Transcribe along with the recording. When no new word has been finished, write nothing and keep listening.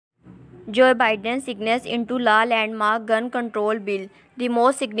Joe Biden signs into law landmark gun control bill. The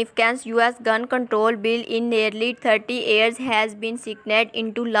most significant U.S. gun control bill in nearly 30 years has been signed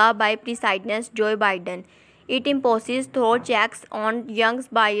into law by President Joe Biden. It imposes thorough checks on young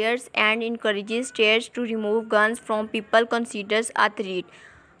buyers and encourages states to remove guns from people considered a threat.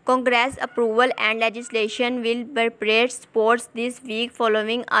 Congress approval and legislation will separate sports this week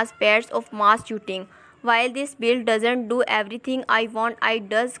following a spate of mass shooting. While this bill doesn't do everything I want, it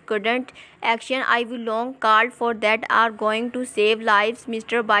does current action I will long called for that are going to save lives,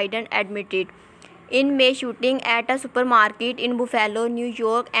 Mr. Biden admitted. In May, shooting at a supermarket in Buffalo, New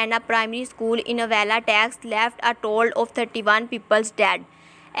York, and a primary school in Avella, Texas, left a toll of 31 people dead.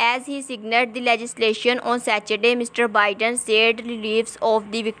 As he signed the legislation on Saturday, Mr. Biden said relatives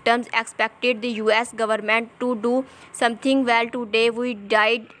of the victims expected the U.S. government to do something. Well, today we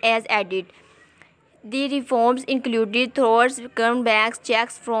died, as added. The reforms included thorough background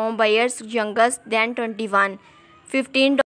checks from buyers younger than 21, $15